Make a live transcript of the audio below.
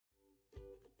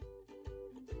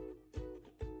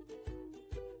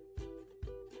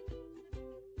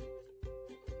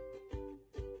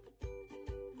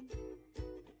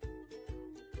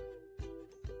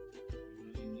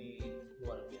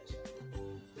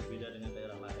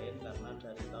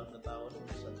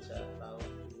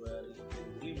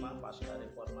pasca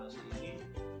reformasi ini,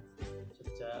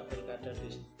 sejak pilkada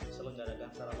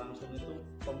diselenggarakan secara langsung itu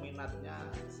peminatnya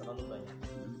selalu banyak.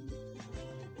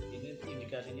 Ini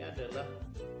indikasinya adalah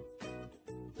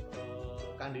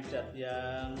kandidat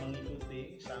yang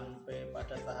mengikuti sampai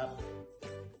pada tahap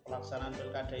pelaksanaan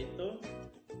pilkada itu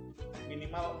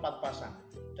minimal 4 pasang,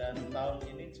 dan tahun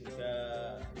ini juga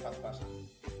 4 pasang.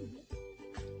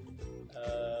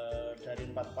 Dari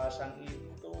 4 pasang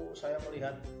itu saya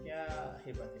melihatnya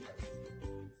hebat-hebat.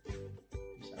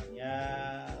 Misalnya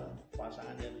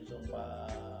pasangan yang diusung Pak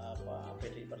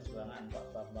PDI Perjuangan, Pak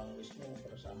Bambang Wisnu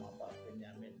bersama Pak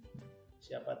Benyamin.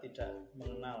 Siapa tidak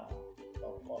mengenal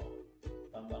tokoh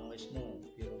Bambang Wisnu,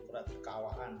 birokrat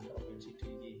kawakan Provinsi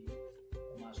DIY,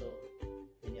 termasuk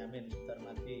Benyamin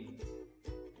Sudarmadi,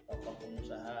 tokoh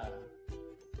pengusaha,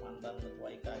 mantan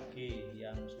ketua IKG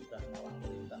yang sudah malang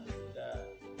melintang juga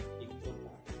ikut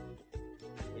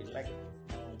pileg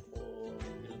maupun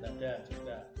pilkada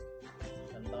juga,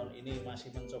 dan tahun ini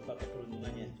masih mencoba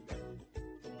keberuntungannya juga.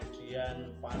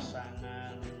 Kemudian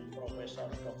pasangan Profesor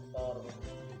Dr.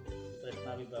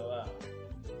 Trisna Wibawa,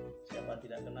 siapa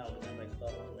tidak kenal dengan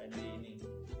Rektor UNI ini,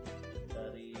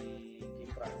 dari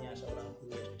kiprahnya seorang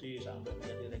guru SD sampai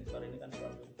menjadi rektor ini kan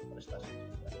suatu prestasi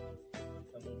juga.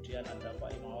 Kemudian ada Pak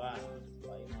Imawan.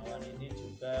 Pak Imawan ini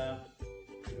juga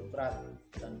birokrat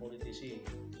dan politisi,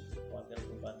 wakil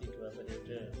bupati 2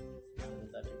 periode,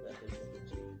 anggota DPRD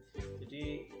Gunungkidul. Jadi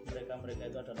mereka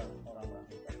itu adalah orang-orang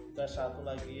hebat. Juga satu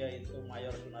lagi yaitu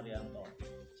Mayor Sunaryanto.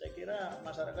 Saya kira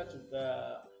masyarakat juga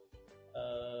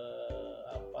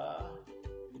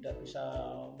tidak bisa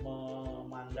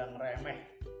memandang remeh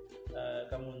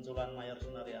kemunculan Mayor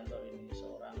Sunaryanto ini,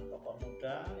 seorang tokoh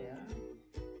muda ya,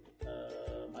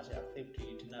 masih aktif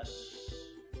di dinas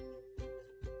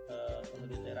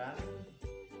pemiliteran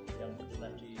yang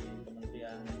bergerak di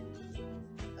Kementerian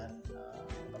dan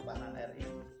Pertahanan RI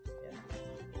ya.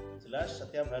 Jelas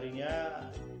setiap harinya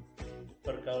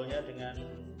bergaulnya dengan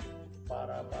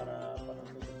para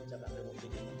penentu kebijakan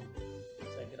Republik ini.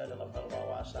 Saya kira dalam hal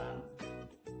wawasan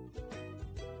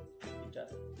tidak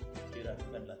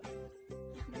diragukan lagi.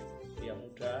 Dia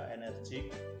muda, energik.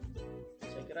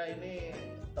 Saya kira ini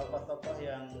tokoh-tokoh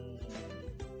yang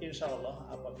insya Allah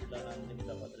apabila nanti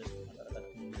mendapat restu masyarakat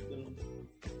Gunungkidul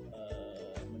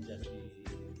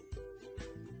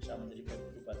bisa menjadi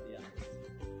bupati yang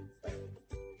baik.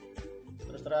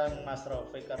 Terus terang Mas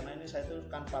Rafiq, karena ini saya itu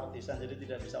kan partisan, jadi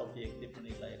tidak bisa objektif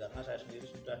menilai, karena saya sendiri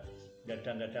sudah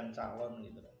gadang-gadang calon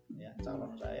gitu ya.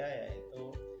 Calon saya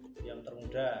yaitu yang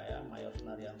termuda ya, Mayor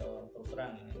Sunaryanto. Terus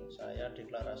terang ini saya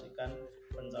deklarasikan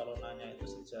pencalonannya itu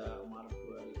sejak Maret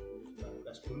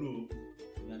 2019 dulu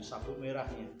dengan sabuk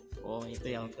merahnya. Oh,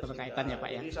 itu yang terkaitan ya Pak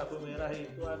ya. Jadi sabuk merah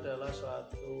itu adalah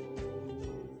suatu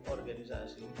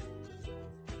organisasi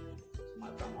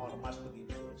semacam ormas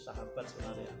begitu, sahabat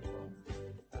Sunaryanto.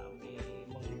 Kami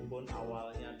menghimpun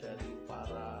awalnya dari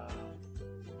para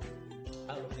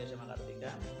alumni SMA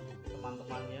Kartika,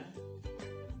 teman-temannya,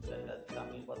 dan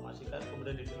kami informasikan,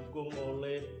 kemudian didukung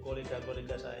oleh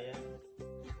kolega-kolega saya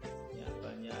ya,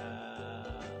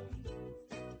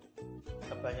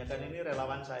 kebanyakan ini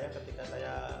relawan saya ketika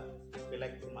saya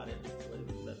pileg kemarin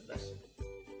 2019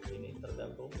 ini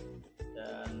tergabung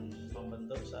dan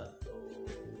membentuk satu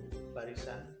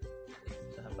barisan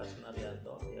sahabat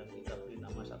Sunaryanto yang kita beri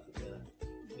nama Sabuk Merah.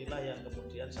 Inilah yang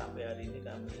kemudian sampai hari ini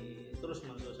kami terus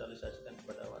mensosialisasikan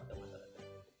kepada warga masyarakat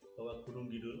bahwa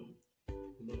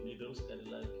Gunungkidul sekali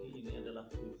lagi ini adalah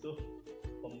butuh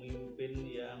pemimpin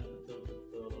yang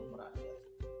betul-betul merakyat.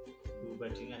 Bu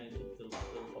Badingah itu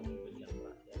betul-betul pemimpin yang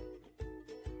merakyat.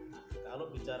 Nah, kalau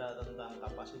bicara tentang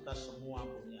kapasitas, semua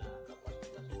punya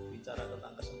kapasitas. Bicara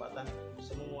tentang kesempatan,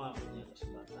 semua punya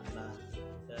kesempatan. Nah,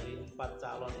 dari 4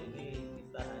 calon ini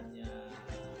kita hanya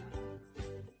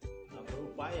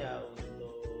berupaya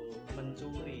untuk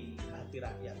mencuri hati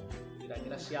rakyat.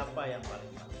 Kira-kira siapa yang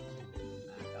paling bagus?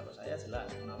 Saya jelas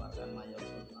menawarkan Mayor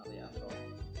Sunaryanto.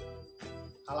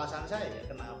 Alasan saya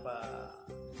kenapa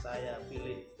saya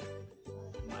pilih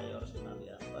Mayor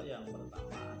Sunaryanto, yang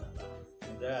pertama adalah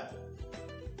muda,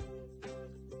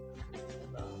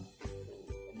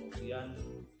 kemudian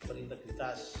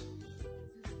berintegritas,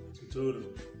 jujur,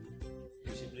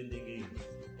 disiplin tinggi.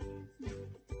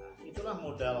 Nah, itulah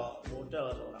modal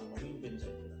seorang pemimpin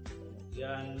saya kira.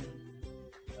 Kemudian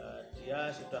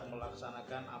dia sudah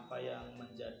melaksanakan apa yang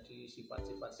menjadi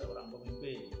sifat-sifat seorang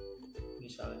pemimpin.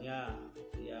 Misalnya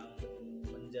yang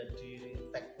menjadi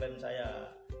tagline saya,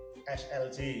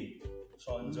 SLJ,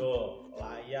 Sonjo,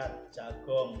 Layat,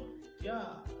 Jagong,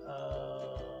 dia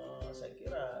saya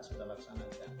kira sudah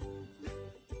laksanakan.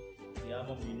 Dia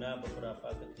membina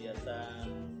beberapa kegiatan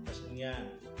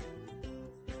kesenian,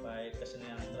 baik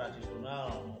kesenian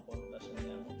tradisional maupun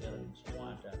kesenian modern,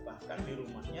 semua ada. Bahkan di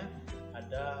rumahnya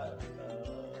ada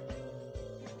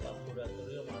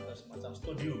laboratorium atau semacam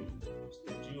studio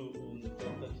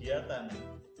untuk kegiatan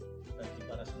bagi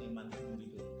para seniman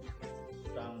Gunungkidul.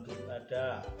 Dangdut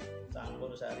ada,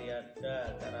 campur sari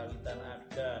ada, karawitan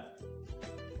ada,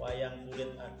 wayang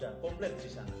kulit ada, komplit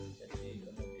di sana. Jadi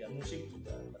kemudian musik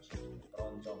juga tersedia,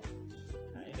 keroncong.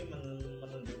 Nah, ini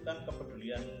menunjukkan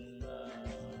kepedulian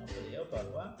beliau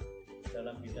bahwa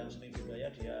dalam bidang seni budaya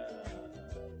dia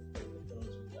betul-betul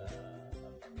juga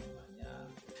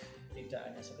tidak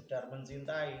hanya sekedar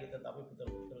mencintai, tetapi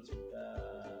betul-betul juga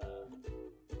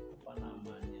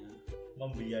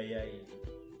membiayai.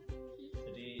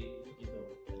 Jadi begitu.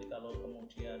 Jadi kalau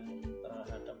kemudian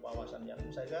terhadap wawasan yakni,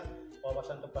 saya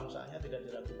wawasan kebangsaannya tidak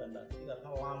diragukan lagi karena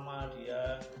lama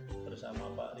dia bersama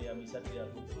Pak Dia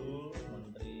Gunungkidul,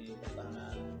 Menteri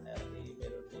Pertahanan RI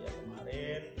periode yang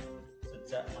kemarin,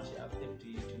 sejak masih aktif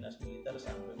di dinas militer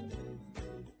sampai menjadi menteri.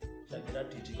 Saya kira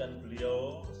didikan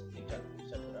beliau tidak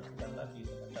bisa diragukan lagi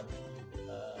terhadap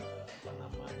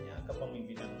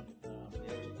kepemimpinan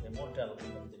beliau sebagai modal untuk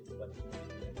menjadi bupati.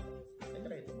 Saya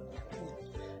kira itu.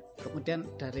 Kemudian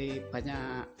dari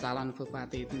banyak calon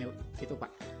bupati itu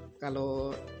Pak,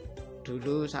 kalau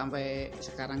dulu sampai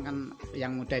sekarang kan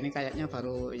yang muda ini kayaknya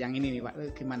baru yang ini nih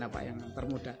Pak, gimana Pak yang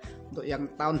termuda? Untuk yang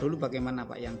tahun dulu bagaimana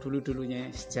Pak, yang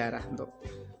dulunya sejarah untuk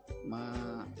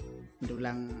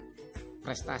mendulang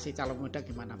prestasi calon muda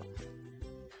gimana Pak?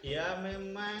 Ya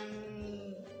memang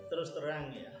terus terang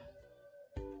ya,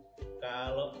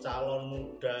 kalau calon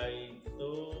muda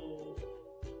itu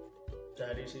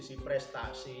dari sisi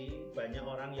prestasi banyak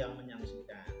orang yang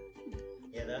menyaksikan,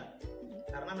 ya tak?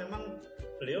 Karena memang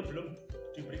beliau belum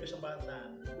diberi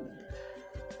kesempatan.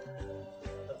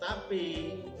 Tetapi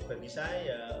bagi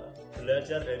saya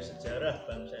belajar dari sejarah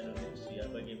bangsa Indonesia,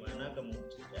 bagaimana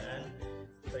kemudian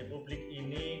Republik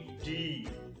ini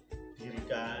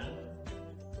didirikan,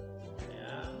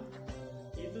 ya,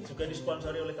 itu juga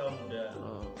disponsori oleh kaum muda.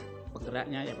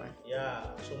 Penggeraknya ya Pak? Ya,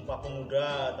 Sumpah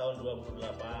Pemuda tahun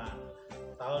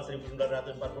 28, tahun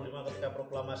 1945 ketika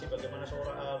proklamasi bagaimana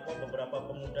beberapa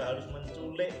pemuda harus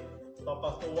menculik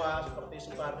tokoh tua seperti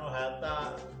Soekarno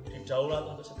Hatta, didaulat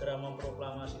untuk segera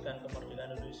memproklamasikan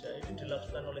kemerdekaan Indonesia. Ini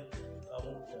dilakukan oleh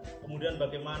kaum muda. Kemudian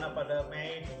bagaimana pada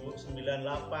Mei 98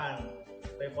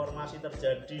 reformasi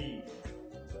terjadi,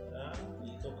 ya,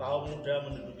 itu kaum muda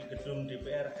menduduki gedung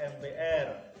DPR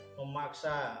MPR,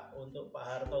 memaksa untuk Pak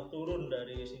Harto turun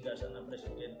dari singgasana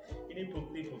presiden. Ini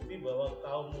bukti-bukti bahwa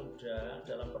kaum muda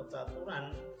dalam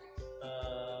percaturan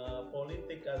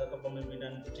politik atau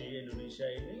kepemimpinan di Indonesia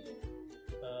ini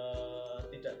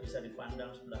tidak bisa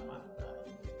dipandang sebelah mata.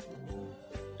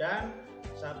 Dan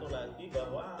satu lagi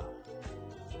bahwa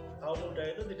kaum muda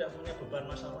itu tidak punya beban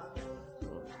masa lalu.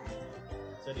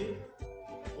 Jadi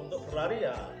untuk berlari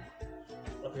ya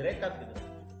lebih nekat gitu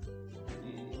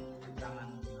di tangan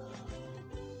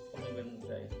pemimpin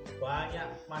muda itu. Banyak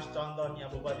mas contohnya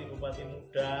bupati-bupati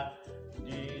muda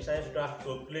saya sudah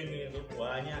googling itu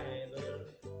banyak itu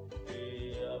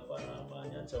di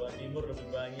Jawa Timur lebih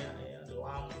banyak ya, di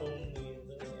Lampung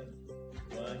gitu ya.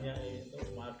 Banyak itu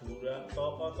Madura,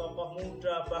 tokoh-tokoh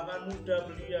muda bahkan muda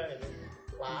belia itu.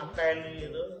 Klaten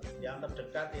itu yang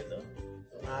terdekat itu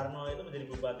Arno itu menjadi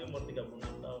bupati umur 36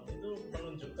 tahun. Itu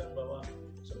menunjukkan bahwa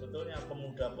sebetulnya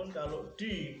pemuda pun kalau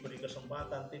diberi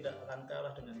kesempatan tidak akan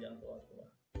kalah dengan yang tua-tua.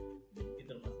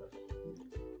 Itu Mas.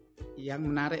 Yang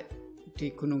menarik di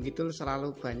Gunungkidul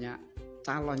selalu banyak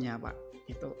calonnya Pak.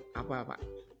 Itu apa Pak?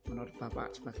 Menurut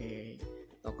Bapak sebagai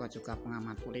tokoh juga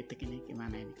pengamat politik ini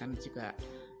gimana ini? Kan juga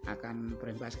akan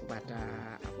berimbas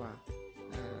kepada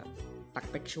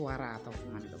taktik suara atau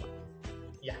gimana itu Pak?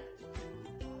 Ya,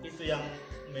 itu yang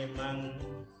memang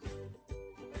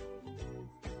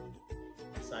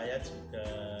saya juga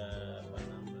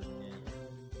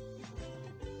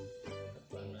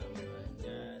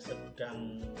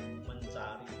sedang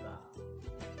mencari tahu.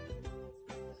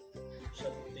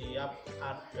 Setiap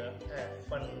ada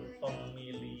event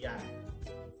pemilihan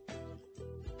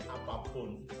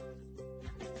apapun,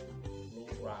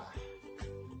 lurah,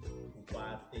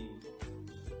 bupati,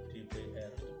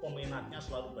 DPR, peminatnya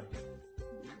selalu banyak.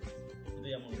 Itu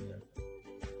yang menunjukkan.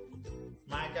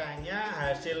 Makanya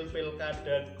hasil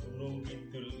pilkada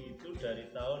Gunungkidul itu dari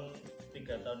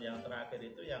 3 tahun yang terakhir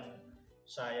itu yang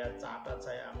saya catat,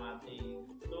 saya amati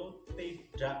itu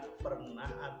tidak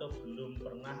pernah atau belum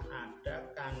pernah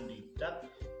ada kandidat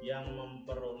yang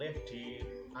memperoleh di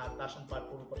atas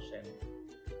 40%.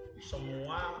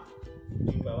 Semua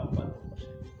di bawah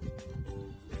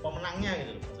 40%. menangnya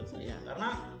gitu loh maksud saya. Karena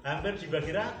hampir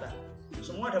dibagi rata,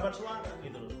 semua dapat suara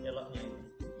gitu loh eloknya itu.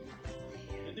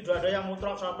 Tidak ada yang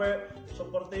mutlak sampai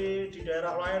seperti di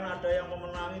daerah lain ada yang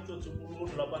memenangi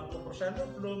 70-80% itu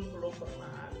belum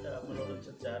pernah ada menurut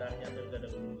sejarahnya pilkada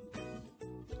Gunungkidul.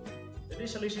 Jadi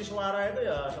selisih suara itu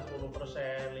ya 10%,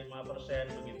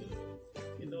 5% begitu.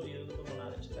 Itu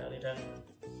menarik sekali dan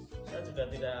saya juga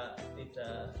tidak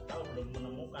tahu, belum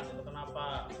menemukan itu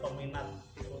kenapa peminat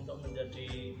untuk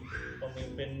menjadi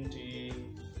pemimpin di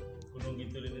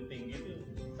Gunungkidul ini tinggi itu.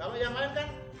 Kalau yang lain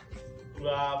kan 2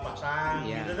 pasang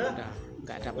gitu dah.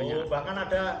 Enggak ada banyak. Bahkan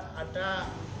ada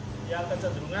yang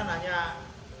kecenderungan hanya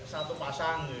 1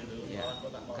 pasang gitu. Ya,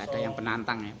 enggak ada yang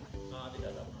penantang ya. Nah,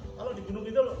 tidak ada penantang. Kalau di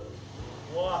Gunungkidul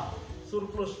wah,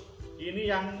 surplus. Ini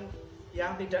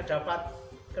yang tidak dapat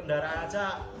kendaraan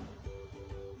aja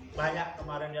banyak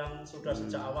kemarin yang sudah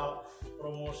sejak awal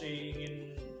promosi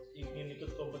ingin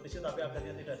ikut kompetisi tapi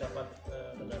akhirnya tidak dapat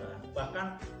kendaraan. Bahkan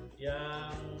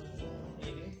yang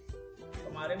ini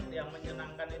kemarin yang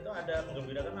menyenangkan itu ada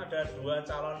menggembirakan ada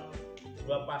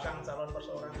 2 pasang calon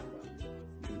perseorangan Pak.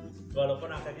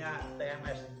 Walaupun akhirnya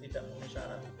TMS tidak memenuhi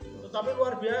syarat, tetapi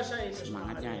luar biasa itu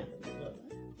semangatnya itu.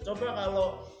 Coba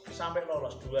kalau sampai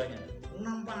lolos 2-nya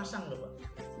 6 pasang loh Pak,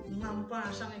 6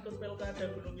 pasang ikut pilkada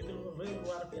Gunungkidul,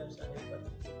 luar biasa hebat.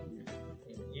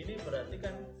 Ini berarti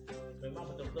kan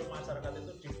memang betul-betul masyarakat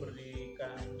itu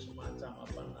diberikan semacam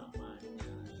apa namanya,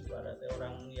 ibaratnya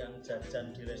orang yang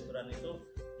jajan di restoran itu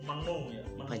menu ya,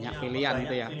 banyak pilihan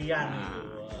itu ya. Pilihan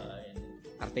gitu. Wah, ini.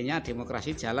 Artinya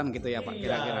demokrasi jalan gitu ya Pak,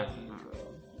 kira-kira. Gitu.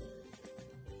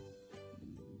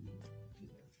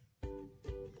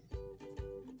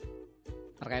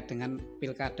 Terkait dengan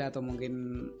pilkada atau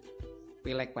mungkin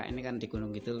pileg Pak, ini kan di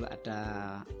Gunungkidul ada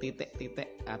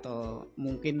titik-titik atau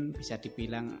mungkin bisa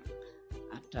dibilang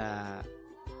ada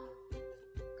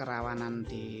kerawanan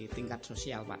di tingkat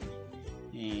sosial Pak.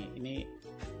 Ini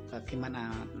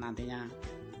bagaimana nantinya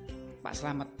Pak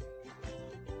Slamet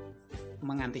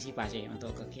mengantisipasi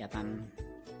untuk kegiatan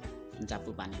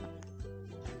pencabutannya Pak?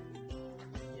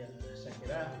 Ya, saya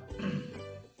kira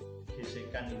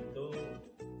gesekan itu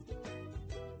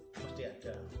mesti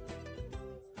ada.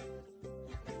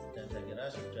 Dan saya kira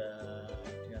sudah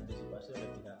diantisipasi oleh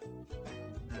pihak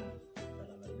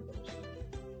dalam hal ini komisi.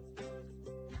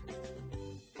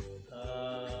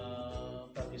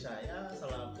 Bagi saya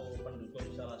selaku pendukung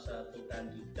salah satu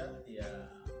kandidat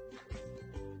ya,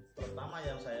 pertama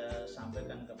yang saya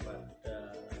sampaikan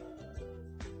kepada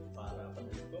para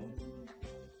pendukung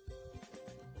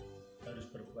harus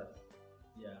berbuat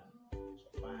yang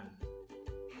sopan,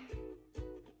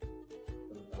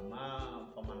 terutama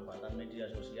pemanfaatan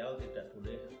media sosial tidak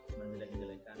boleh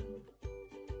menjelek-jelekan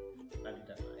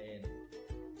kandidat lain,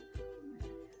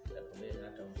 tidak boleh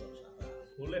ada unsur sara,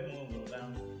 boleh mengunggulkan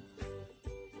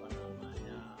apa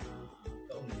namanya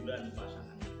keunggulan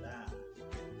pasangan kita,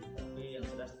 tapi yang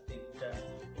jelas tidak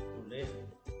boleh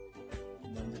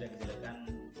menjelek-jelekan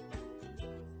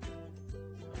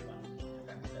apa namanya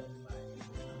kandidat lain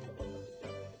atau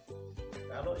kompetitor.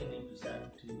 Kalau ini bisa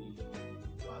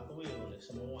dipatuhi oleh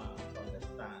semua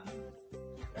kontestan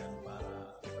dan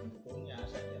para pendukungnya,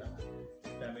 saya kira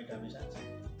damai-damai saja.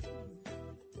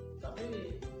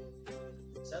 Tapi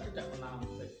saya tidak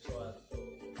menampik suatu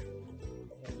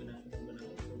kemungkinan itu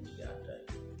mesti ada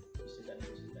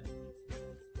bisikan-bisikan.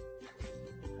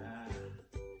 Nah,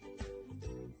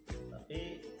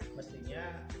 tapi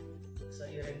mestinya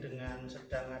seiring dengan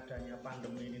sedang adanya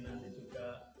pandemi ini nanti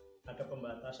juga ada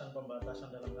pembatasan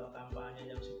dalam hal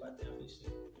kampanye yang sifatnya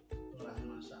fisik,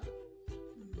 pengerahan massa.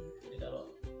 Jadi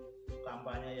kalau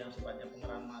kampanye yang sifatnya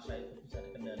pengerahan massa itu bisa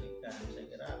dikendalikan, saya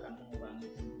kira akan mengurangi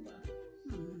benturan.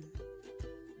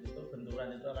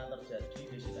 Benturan itu akan terjadi,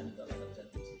 bisikan itu akan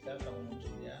terjadi jika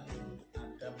kemudian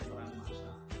ada pengerahan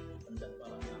massa,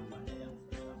 penjadwalan kampanye yang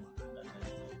bersamaan dan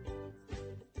lain-lain.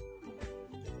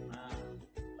 Nah,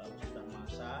 kalau sudah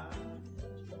massa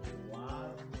dan sudah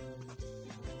keluar,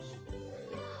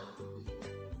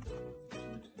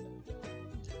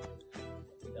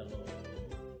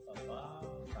 tapi kalau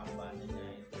kampanyenya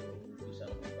itu bisa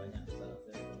lebih banyak secara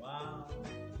virtual,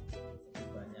 lebih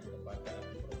banyak kepada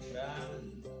program,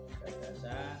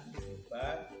 gagasan,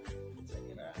 debat, saya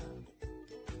kira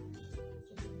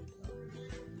cukup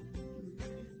bagus.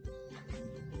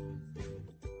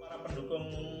 Para pendukung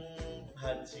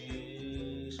Haji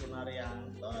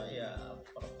Sunaryanto ya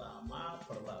pertama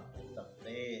berlaku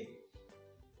tertib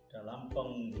dalam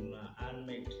penggunaan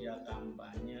media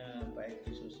kampanye baik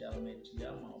di sosial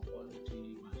media maupun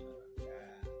di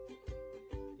masyarakat,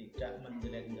 tidak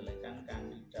menjelek-jelekan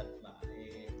kandidat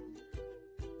lain,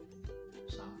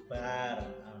 sabar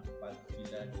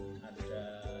apabila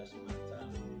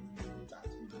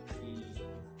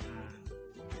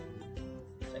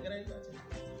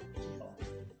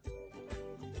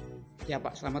Ya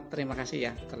Pak Slamet, terima kasih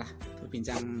ya telah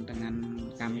berbincang dengan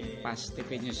kami pas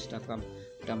tvnews.com.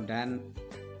 Mudah-mudahan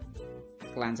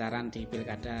kelancaran di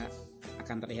pilkada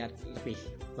akan terlihat lebih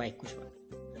bagus Pak.